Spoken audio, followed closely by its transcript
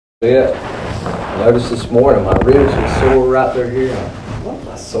bit. I noticed this morning my ribs were sore right there here. What am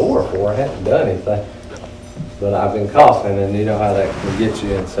I sore for? I haven't done anything. But I've been coughing, and you know how that can get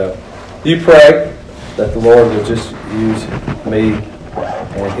you. And so you pray that the Lord will just use me,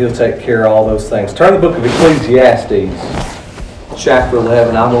 and He'll take care of all those things. Turn the book of Ecclesiastes, chapter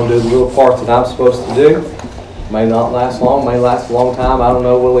 11. I'm going to do the little parts that I'm supposed to do. May not last long, may last a long time. I don't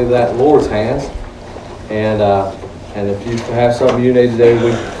know. We'll leave that in the Lord's hands. And if you have something you need to do,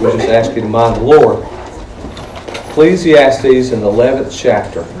 we just ask you to mind the Lord. Ecclesiastes in the 11th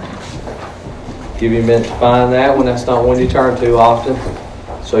chapter. Give you a minute to find that one. That's not one you turn to often.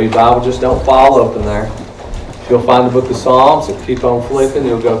 So your Bible just don't fall open there. If you'll find the book of Psalms and keep on flipping,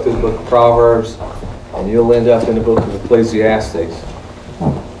 you'll go through the book of Proverbs, and you'll end up in the book of Ecclesiastes.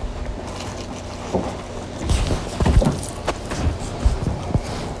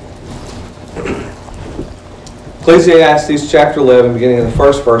 Ecclesiastes chapter 11, beginning in the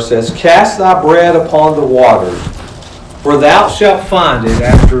first verse, says, "Cast thy bread upon the waters, for thou shalt find it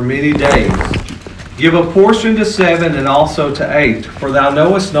after many days. Give a portion to 7 and also to 8, for thou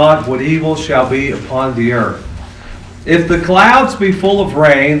knowest not what evil shall be upon the earth. If the clouds be full of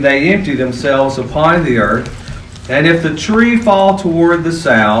rain, they empty themselves upon the earth. And if the tree fall toward the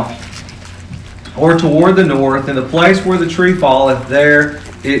south, or toward the north, in the place where the tree falleth, there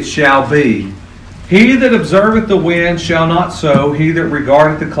it shall be. He that observeth the wind shall not sow, he that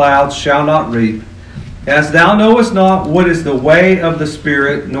regardeth the clouds shall not reap. As thou knowest not what is the way of the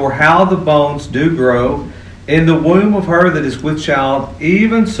Spirit, nor how the bones do grow in the womb of her that is with child,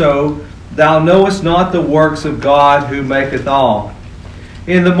 even so thou knowest not the works of God who maketh all.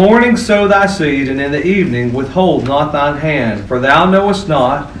 In the morning sow thy seed, and in the evening withhold not thine hand, for thou knowest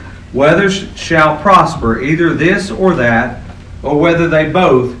not whether shall prosper either this or that, or whether they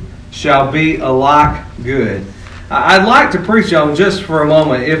both shall be alike good." I'd like to preach on just for a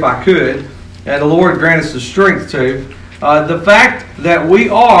moment, if I could, and the Lord grant us the strength to, the fact that we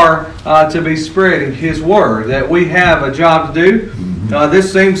are to be spreading His Word, that we have a job to do.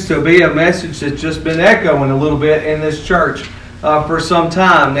 This seems to be a message that's just been echoing a little bit in this church for some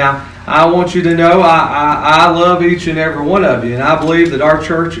time. Now, I want you to know I love each and every one of you, and I believe that our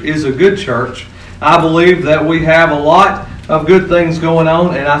church is a good church. I believe that we have a lot of good things going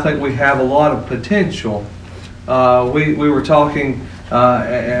on, and I think we have a lot of potential. We were talking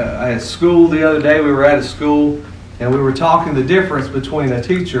at school the other day. We were at a school, and we were talking the difference between a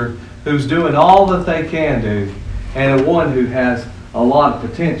teacher who's doing all that they can do and a one who has a lot of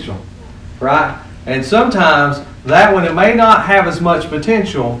potential, right? And sometimes that one, it may not have as much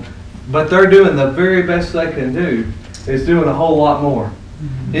potential, but they're doing the very best they can do, is doing a whole lot more.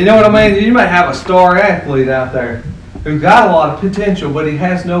 You know what I mean? You may have a star athlete out there who's got a lot of potential, but he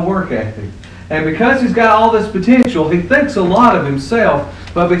has no work ethic. And because he's got all this potential, he thinks a lot of himself,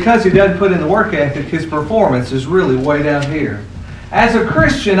 but because he doesn't put in the work ethic, his performance is really way down here. As a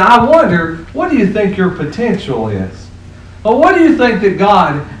Christian, I wonder, what do you think your potential is? Well, what do you think that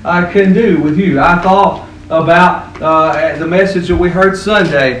God can do with you? I thought about the message that we heard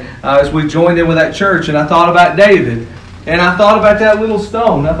Sunday as we joined in with that church, and I thought about David, and I thought about that little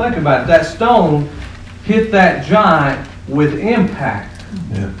stone. Now think about it. That stone hit that giant with impact.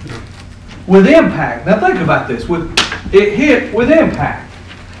 Yeah. With impact. Now think about this. It hit with impact.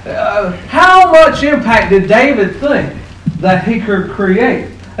 How much impact did David think that he could create?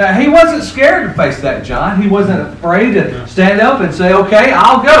 He wasn't scared to face that giant. He wasn't afraid to stand up and say, "Okay,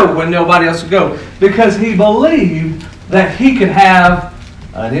 I'll go," when nobody else would go. Because he believed that he could have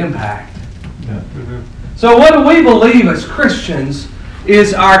an impact. Yeah. So what do we believe as Christians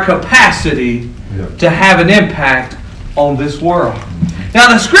is our capacity to have an impact on this world? Now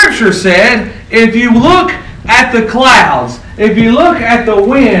the Scripture said, if you look at the clouds, if you look at the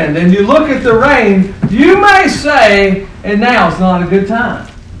wind, and you look at the rain, you may say, and now's not a good time.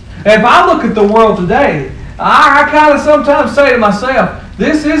 If I look at the world today, I kind of sometimes say to myself,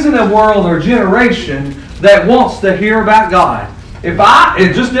 this isn't a world or generation that wants to hear about God. If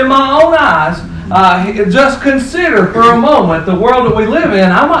just in my own eyes, just consider for a moment the world that we live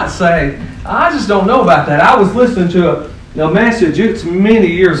in, I might say, I just don't know about that. I was listening to a message, it's many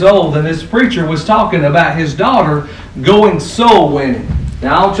years old, and this preacher was talking about his daughter going soul winning.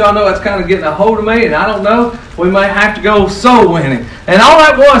 Now, I want y'all to know that's kind of getting a hold of me, and I don't know, we may have to go soul winning. And all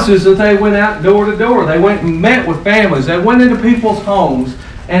that was is that they went out door to door. They went and met with families. They went into people's homes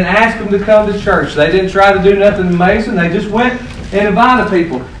and asked them to come to church. They didn't try to do nothing amazing. They just went and invited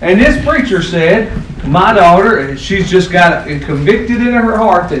people. And this preacher said, my daughter, she's just got it convicted in her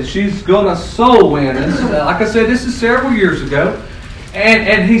heart that she's going to soul win. And like I said, this is several years ago.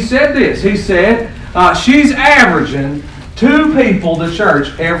 And he said this. He said, she's averaging 2 people to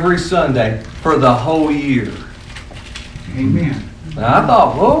church every Sunday for the whole year. Amen. Now I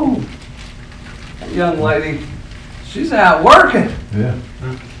thought, whoa, that young lady, she's out working. Yeah.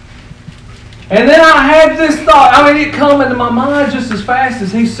 And then I had this thought. I mean, it come into my mind just as fast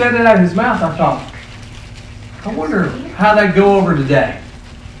as he said it out of his mouth. I thought, I wonder how that go over today.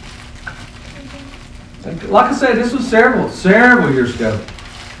 Like I said, this was several years ago.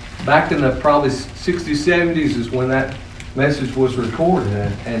 Back in the probably 60s, 70s is when that message was recorded.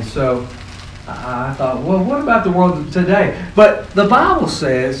 And so I thought, well, what about the world today? But the Bible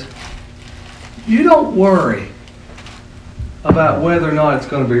says, you don't worry about whether or not it's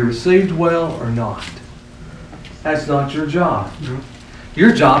going to be received well or not. That's not your job.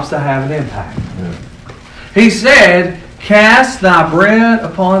 Your job's to have an impact. Yeah. He said, cast thy bread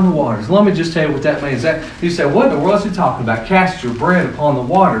upon the waters. Let me just tell you what that means. You say, what in the world is he talking about? Cast your bread upon the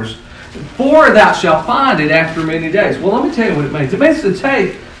waters, for thou shalt find it after many days. Well, let me tell you what it means. It means to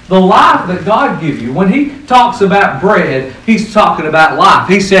take the life that God gives you. When he talks about bread, he's talking about life.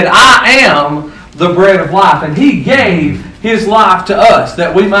 He said, I am the bread of life. And he gave his life to us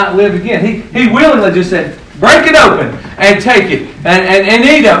that we might live again. He willingly just said, break it open and take it and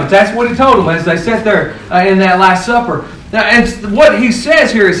eat of it. That's what he told them as they sat there in that Last Supper. Now, and what he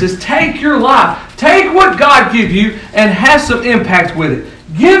says here is, take your life, take what God gives you and have some impact with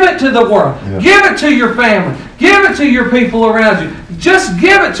it. Give it to the world. Yeah. Give it to your family. Give it to your people around you. Just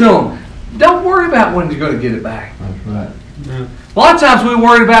give it to them. Don't worry about when you're going to get it back. That's right. Yeah. A lot of times we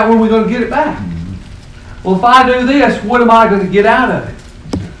worry about when we're going to get it back. Mm-hmm. Well, if I do this, what am I going to get out of it?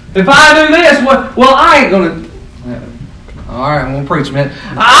 If I do this, well, I ain't going to... All right, I'm going to preach a minute.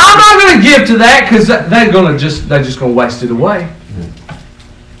 I'm not going to give to that because they're just going to waste it away.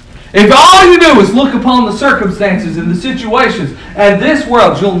 If all you do is look upon the circumstances and the situations and this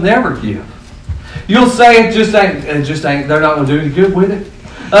world, you'll never give. You'll say it just ain't. They're not going to do any good with it.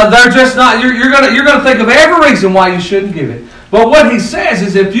 They're just not. You're going to think of every reason why you shouldn't give it. But what he says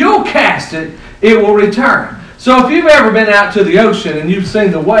is, if you'll cast it, it will return. So if you've ever been out to the ocean and you've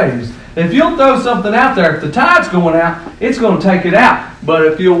seen the waves, if you'll throw something out there, if the tide's going out, it's going to take it out. But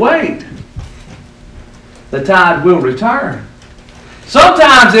if you'll wait, the tide will return.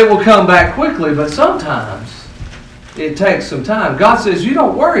 Sometimes it will come back quickly, but sometimes it takes some time. God says, you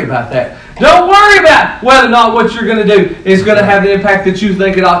don't worry about that. Don't worry about whether or not what you're going to do is going to have the impact that you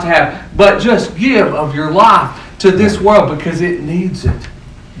think it ought to have. But just give of your life to this world because it needs it.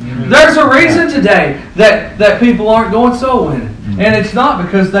 Mm-hmm. There's a reason today that people aren't going soul winning. Mm-hmm. And it's not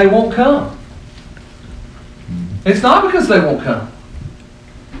because they won't come. It's not because they won't come.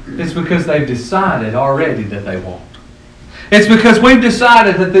 It's because they've decided already that they won't. It's because we've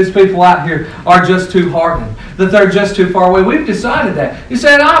decided that these people out here are just too hardened, that they're just too far away. We've decided that. You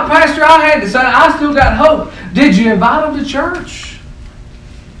said, Pastor, I had decided. I still got hope. Did you invite them to church?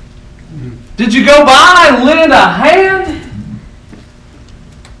 Did you go by and lend a hand?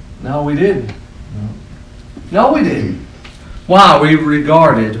 No, we didn't. No, we didn't. Why? We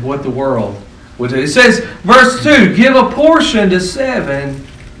regarded what the world would do. It says, verse 2, give a portion to 7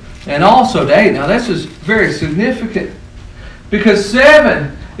 and also to 8. Now, this is very significant. Because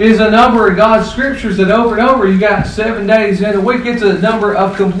 7 is a number in God's scriptures that over and over you got 7 days in a week. It's a number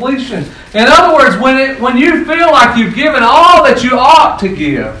of completion. In other words, when you feel like you've given all that you ought to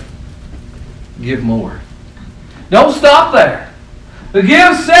give more. Don't stop there. But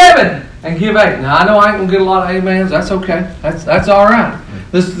give 7 and give 8. Now I know I ain't going to get a lot of amens. That's okay. That's all right.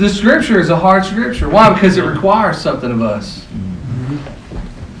 This scripture is a hard scripture. Why? Because it requires something of us.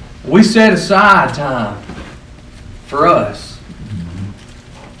 We set aside time for us.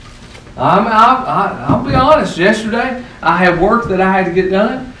 I'll be honest. Yesterday, I had work that I had to get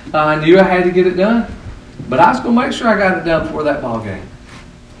done. I knew I had to get it done. But I was going to make sure I got it done before that ball game.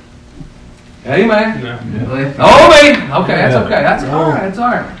 Amen. No. Oh, me. Okay, that's okay. That's all right. That's all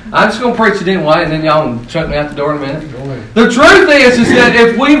right. I'm just going to preach it anyway, and then y'all can chuck me out the door in a minute. The truth is that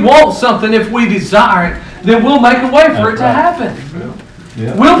if we want something, if we desire it, then we'll make a way for it to happen.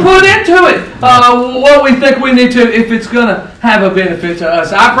 Yeah. We'll put into it what we think we need to if it's going to have a benefit to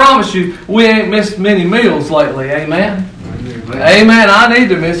us. I promise you, we ain't missed many meals lately. Amen? Amen. I need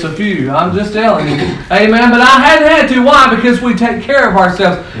to miss a few. I'm just telling you. Amen. But I hadn't had to. Why? Because we take care of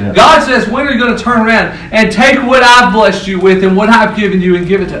ourselves. Yeah. God says, when are you going to turn around and take what I've blessed you with and what I've given you and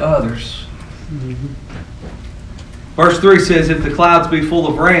give it to others? Mm-hmm. Verse 3 says, if the clouds be full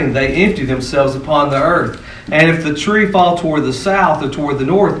of rain, they empty themselves upon the earth. And if the tree fall toward the south or toward the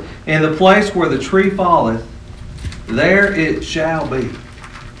north, in the place where the tree falleth, there it shall be.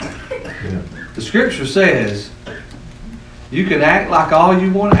 Yeah. The scripture says, you can act like all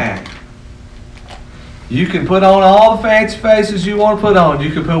you want to act. You can put on all the fancy faces you want to put on.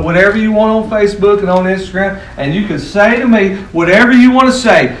 You can put whatever you want on Facebook and on Instagram. And you can say to me whatever you want to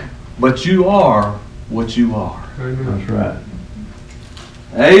say. But you are what you are. That's right.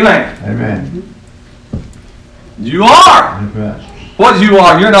 Amen. Amen. You are That's right. what you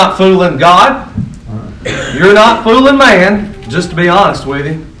are. You're not fooling God. You're not fooling man, just to be honest with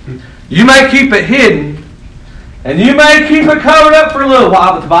you. You may keep it hidden, and you may keep it covered up for a little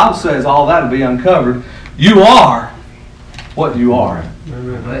while, but the Bible says all that will be uncovered. You are what you are.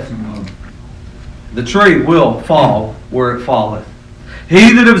 Bless him, Lord. The tree will fall where it falleth.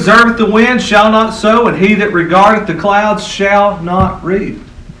 He that observeth the wind shall not sow, and he that regardeth the clouds shall not reap.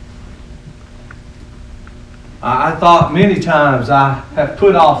 I thought many times I have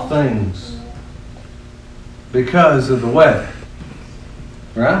put off things because of the weather.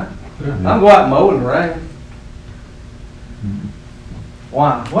 Right? I'll go out and mow in the rain.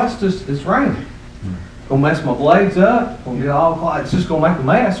 Why? Well, it's raining. Gonna mess my blades up. Gonna get all clogged. It's just gonna make a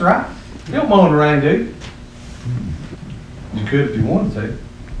mess, right? You don't mow in the rain, do you? You could if you wanted to.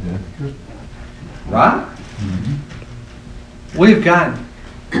 Yeah. Right? We've gotten,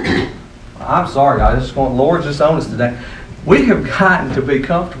 I'm sorry, guys, Lord, just on us today. We have gotten to be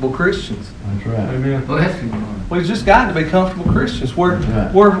comfortable Christians. That's right. Amen. Bless him, Lord. We've just gotten to be comfortable Christians.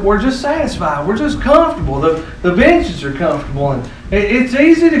 Right. We're just satisfied. We're just comfortable. The benches are comfortable. And it's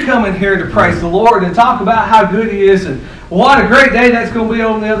easy to come in here to praise the Lord and talk about how good He is and what a great day that's going to be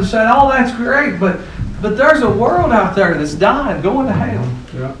on the other side. All that's great, but there's a world out there that's dying, going to hell.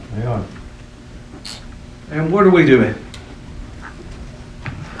 Yeah. They are. And what are we doing?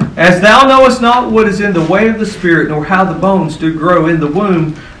 As thou knowest not what is in the way of the Spirit, nor how the bones do grow in the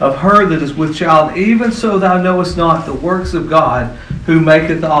womb of her that is with child, even so thou knowest not the works of God who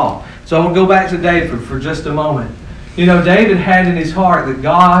maketh all. So I'm going to go back to David for just a moment. You know, David had in his heart that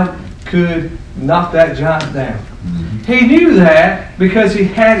God could knock that giant down. He knew that because he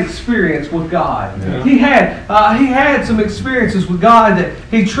had experience with God. Yeah. He had some experiences with God that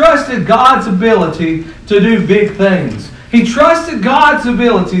he trusted God's ability to do big things. He trusted God's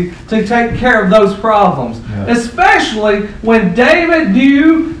ability to take care of those problems. Yeah. Especially when David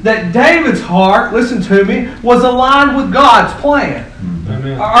knew that David's heart, listen to me, was aligned with God's plan.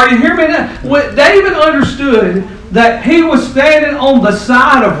 Amen. Are you hearing me now? When David understood that he was standing on the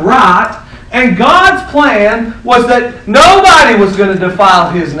side of right, and God's plan was that nobody was going to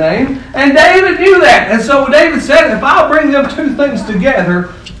defile His name, and David knew that. And so David said, if I'll bring them two things together,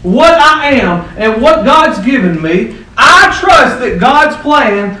 what I am and what God's given me, I trust that God's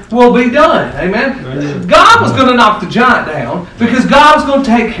plan will be done. Amen? Amen. God was going to knock the giant down because God was going to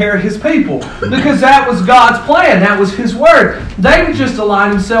take care of His people. Because that was God's plan. That was His word. David just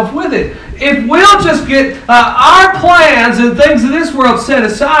aligned himself with it. If we'll just get our plans and things of this world set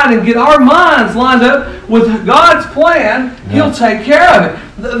aside and get our minds lined up with God's plan, He'll take care of it.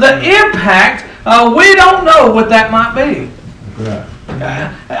 The impact, we don't know what that might be. That's right.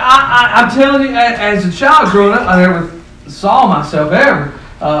 I'm telling you, as a child growing up, I never saw myself ever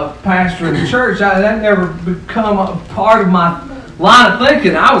pastoring the church. That never become a part of my line of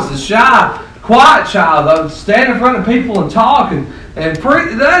thinking. I was a shy, quiet child. I would stand in front of people and talk and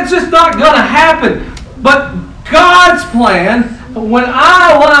preach. That's just not going to happen. But God's plan, when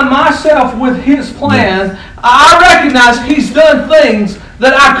I align myself with His plan, I recognize He's done things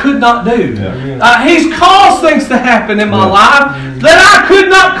that I could not do. Yeah. He's caused things to happen in my life that I could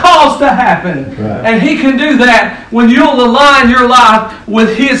not cause to happen. Right. And He can do that when you'll align your life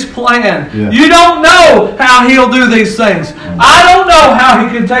with His plan. Yeah. You don't know how He'll do these things. I don't know how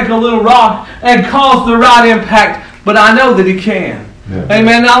He can take a little rock and cause the right impact, but I know that He can. Yeah.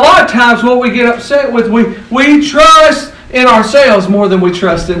 Amen. Now, a lot of times what we get upset with, we trust in ourselves more than we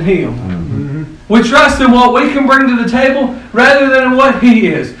trust in Him. We trust in what we can bring to the table rather than in what He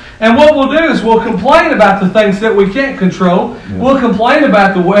is. And what we'll do is we'll complain about the things that we can't control. Yeah. We'll complain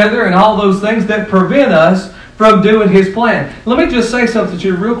about the weather and all those things that prevent us from doing His plan. Let me just say something to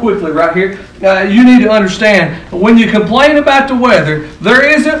you real quickly right here. You need to understand, when you complain about the weather, there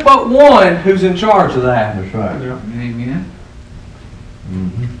isn't but one who's in charge of that. That's right. Yeah. Amen.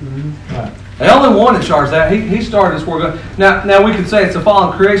 Right. The only one in charge of that, he started this work. Now we could say it's a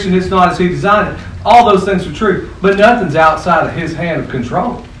fallen creation, it's not as He designed it. All those things are true, but nothing's outside of His hand of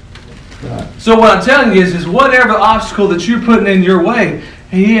control. Right. So what I'm telling you is whatever obstacle that you're putting in your way,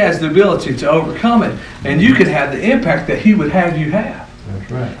 He has the ability to overcome it. And you can have the impact that He would have you have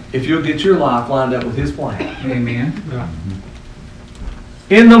That's right. if you'll get your life lined up with His plan. Amen. Yeah.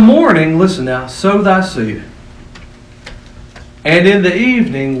 In the morning, listen now, sow thy seed. And in the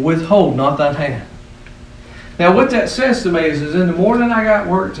evening, withhold not thine hand. Now what that says to me is in the morning I got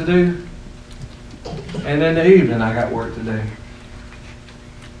work to do. And in the evening, I got work to do.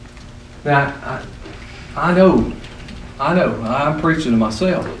 Now, I know, I'm preaching to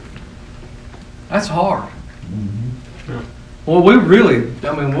myself. That's hard. Well, we really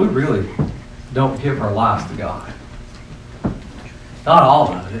don't give our lives to God. Not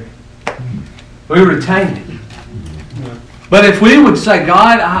all of it. We retain it. But if we would say,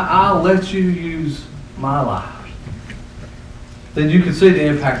 God, I'll let you use my life, then you can see the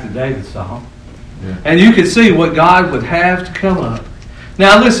impact of David's song. Yeah. And you can see what God would have to come up.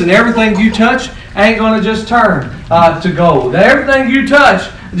 Now listen, everything you touch ain't going to just turn to gold. Everything you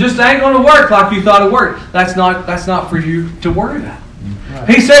touch just ain't going to work like you thought it worked. That's not for you to worry about. Right.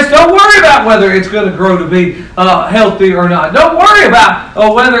 He says, don't worry about whether it's going to grow to be healthy or not. Don't worry about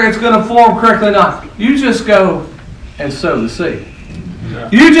whether it's going to form correctly or not. You just go and sow the seed. Yeah.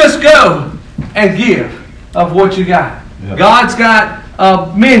 You just go and give of what you got. Yeah. God's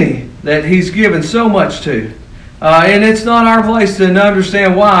got many that He's given so much to. And it's not our place to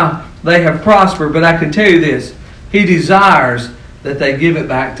understand why they have prospered, but I can tell you this. He desires that they give it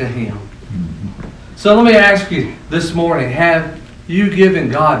back to Him. So let me ask you this morning, have you given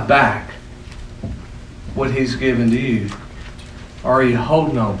God back what He's given to you? Or are you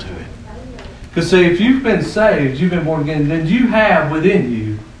holding on to it? Because see, if you've been saved, you've been born again, then you have within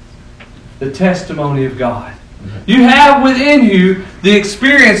you the testimony of God. You have within you the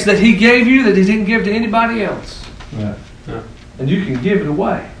experience that He gave you that He didn't give to anybody else. Right. Yeah. And you can give it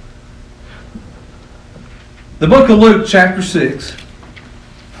away. The book of Luke, chapter 6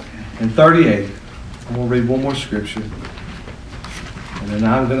 and 38. I'm going to read one more scripture. And then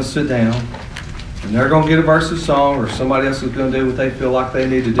I'm going to sit down. And they're going to get a verse of song, or somebody else is going to do what they feel like they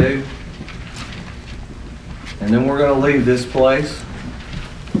need to do. And then we're going to leave this place.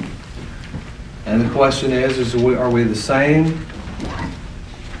 And the question is are we the same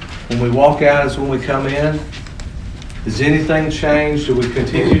when we walk out as when we come in? Has anything changed? Do we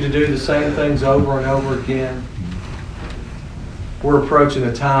continue to do the same things over and over again? We're approaching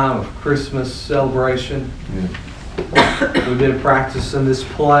a time of Christmas celebration. Yeah. We've been practicing this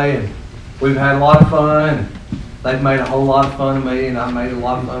play, and we've had a lot of fun. And they've made a whole lot of fun of me, and I made a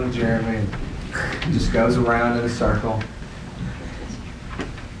lot of fun of Jeremy. And it just goes around in a circle.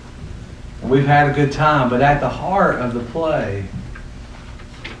 We've had a good time, but at the heart of the play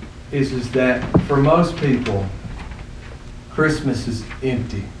is that for most people, Christmas is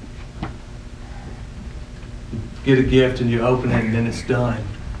empty. You get a gift and you open it and then it's done.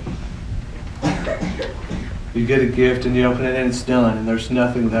 You get a gift and you open it and it's done and there's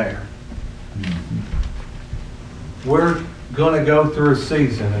nothing there. We're going to go through a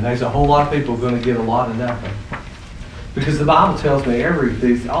season, and there's a whole lot of people going to get a lot of nothing. Because the Bible tells me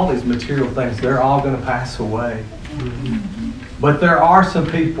all these material things, they're all going to pass away. But there are some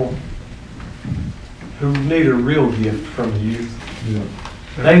people who need a real gift from you. Yeah.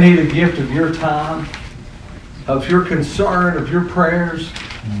 They need a gift of your time, of your concern, of your prayers.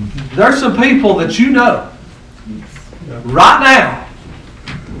 There's some people that you know right now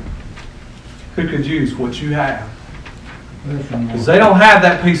who could use what you have. Because they don't have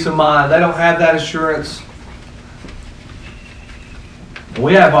that peace of mind. They don't have that assurance.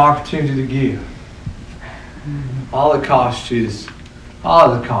 We have opportunity to give. All it costs you is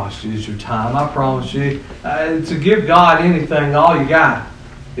your time. I promise you. To give God anything, all you got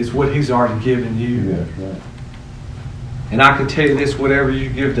is what He's already given you. Yeah, right. And I can tell you this, whatever you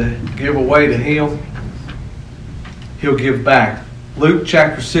give away to Him, He'll give back. Luke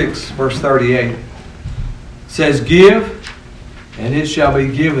chapter 6, verse 38 says, "Give, and it shall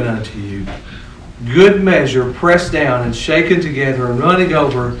be given unto you. Good measure, pressed down and shaken together and running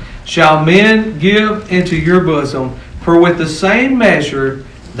over, shall men give into your bosom. For with the same measure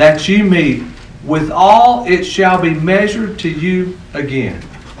that you meet, withal it shall be measured to you again."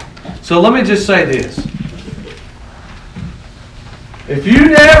 So let me just say this. If you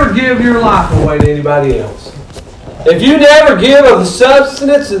never give your life away to anybody else, if you never give of the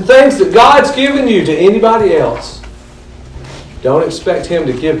substance and things that God's given you to anybody else, don't expect Him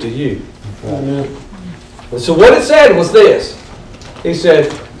to give to you. And so what it said was this. He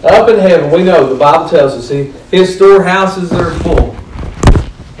said, up in heaven, we know, the Bible tells us, His storehouses are full.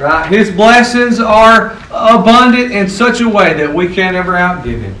 Right? His blessings are abundant in such a way that we can't ever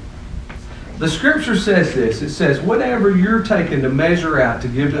outgive Him. The Scripture says this. It says, whatever you're taking to measure out to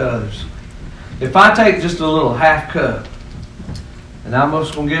give to others. If I take just a little half cup, and I'm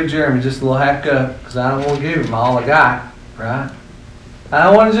just going to give Jeremy just a little half cup, because I don't want to give him all I got, right? I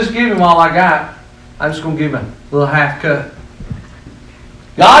don't want to just give him all I got. I'm just going to give him a little half cup.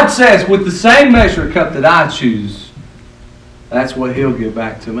 God says, with the same measure of cup that I choose, that's what He'll give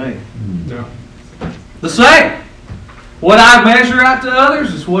back to me. Yeah. The same. What I measure out to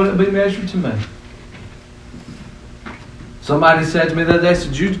others is what it'll be measured to me. Somebody said to me the other day,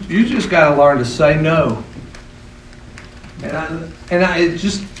 said, you just got to learn to say no. And I it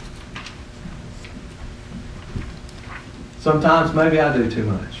just, sometimes maybe I do too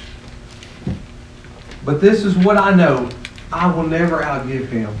much. But this is what I know. I will never outgive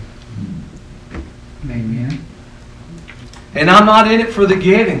him. Amen. And I'm not in it for the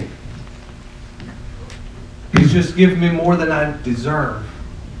getting. He's just giving me more than I deserve.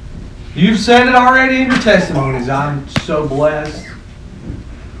 You've said it already in your testimonies. I'm so blessed.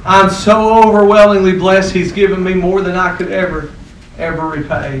 I'm so overwhelmingly blessed. He's given me more than I could ever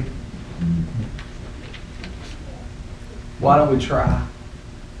repay. Why don't we try?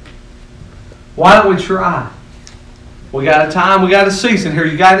 Why don't we try? We got a time, we got a season here.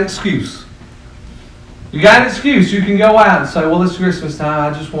 You got an excuse. You got an excuse. You can go out and say, well, it's Christmas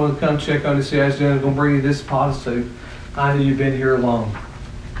time. I just want to come check on you, see how you're doing. I'm going to bring you this pot of soup. I know you've been here long.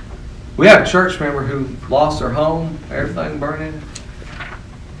 We have a church member who lost their home, everything burning.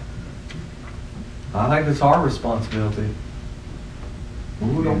 I think it's our responsibility.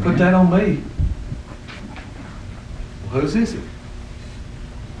 We're going to put that on me. Well, whose is it?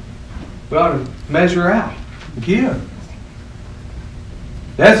 We ought to measure out, give.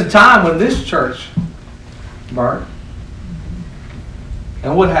 There's a time when this church burnt.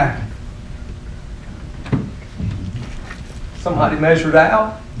 And what happened? Somebody measured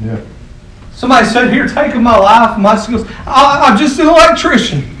out. Yeah. Somebody said, here, take my life, my skills. I'm just an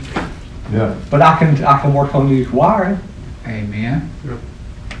electrician. Yeah. But I can work on your wiring. Amen.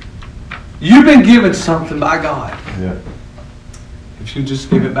 You've been given something by God. Yeah. If you just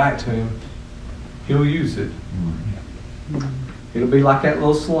give it back to Him, He'll use it. It'll be like that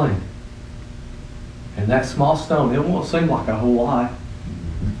little sling. And that small stone, it won't seem like a whole lot.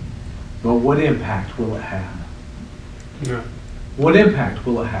 But what impact will it have? Yeah. What impact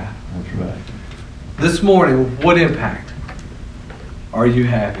will it have? That's right. This morning, what impact are you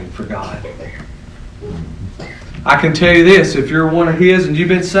having for God? I can tell you this, if you're one of His and you've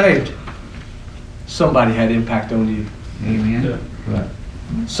been saved, somebody had impact on you. Amen. Yeah. Right.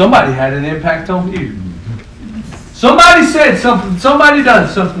 Somebody had an impact on you. Somebody said something, somebody done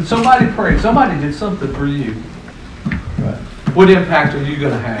something, somebody prayed, somebody did something for you. Right. What impact are you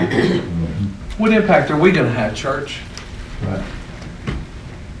going to have? What impact are we going to have, church? Right.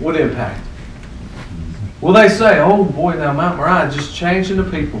 What impact? Well, they say, oh boy, now Mount Moriah just changing the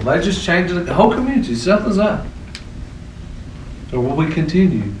people. They just changing the whole community. Something's up. Or will we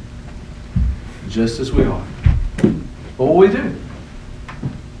continue just as we are? What will we do?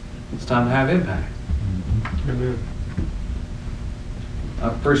 It's time to have impact. Amen. I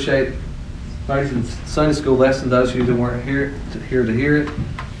appreciate Mason's Sunday school lesson, those of you that weren't here to hear it,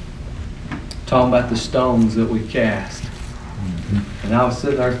 talking about the stones that we cast. And I was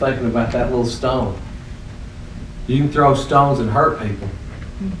sitting there thinking about that little stone. You can throw stones and hurt people,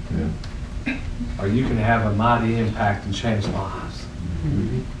 Yeah. or you can have a mighty impact and change lives.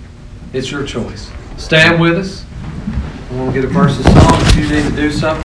 It's your choice. Stand with us. I want to get a verse of song if you need to do something.